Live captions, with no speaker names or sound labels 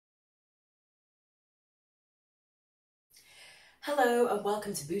Hello and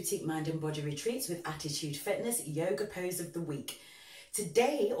welcome to Boutique Mind and Body Retreats with Attitude Fitness Yoga Pose of the Week.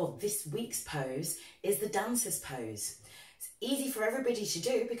 Today, or this week's pose, is the dancer's pose. It's easy for everybody to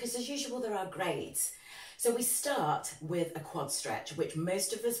do because as usual there are grades. So we start with a quad stretch, which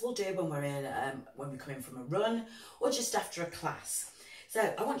most of us will do when we come in from a run or just after a class.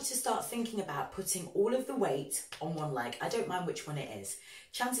 So I want you to start thinking about putting all of the weight on one leg. I don't mind which one it is.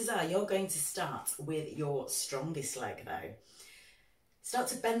 Chances are you're going to start with your strongest leg though. Start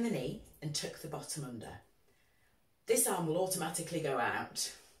to bend the knee and tuck the bottom under. This arm will automatically go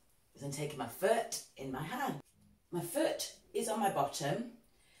out as I'm taking my foot in my hand. My foot is on my bottom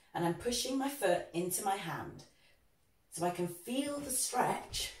and I'm pushing my foot into my hand so I can feel the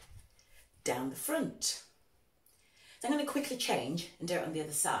stretch down the front. So I'm going to quickly change and do it on the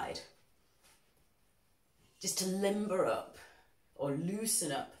other side, just to limber up or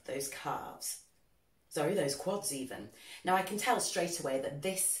loosen up those calves. Sorry, those quads even. Now I can tell straight away that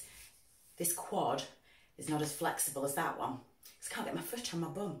this quad is not as flexible as that one because I can't get my foot on my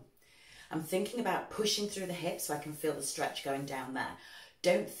bum. I'm thinking about pushing through the hips so I can feel the stretch going down there.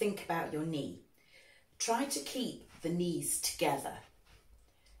 Don't think about your knee. Try to keep the knees together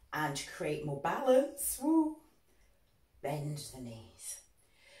and to create more balance. Woo. Bend the knees.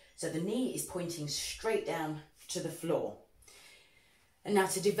 So the knee is pointing straight down to the floor. And now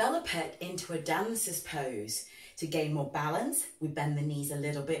to develop it into a dancer's pose, to gain more balance, we bend the knees a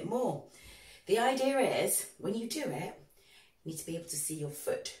little bit more. The idea is, when you do it, you need to be able to see your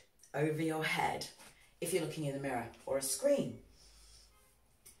foot over your head if you're looking in the mirror or a screen.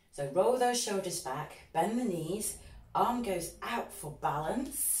 So roll those shoulders back, bend the knees, arm goes out for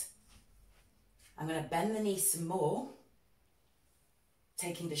balance. I'm going to bend the knees some more,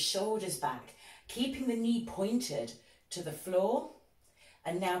 taking the shoulders back, keeping the knee pointed to the floor.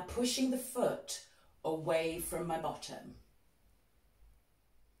 And now pushing the foot away from my bottom.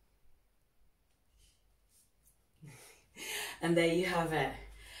 And there you have it,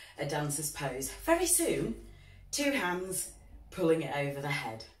 a dancer's pose. Very soon, 2 hands pulling it over the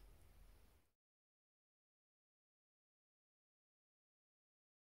head.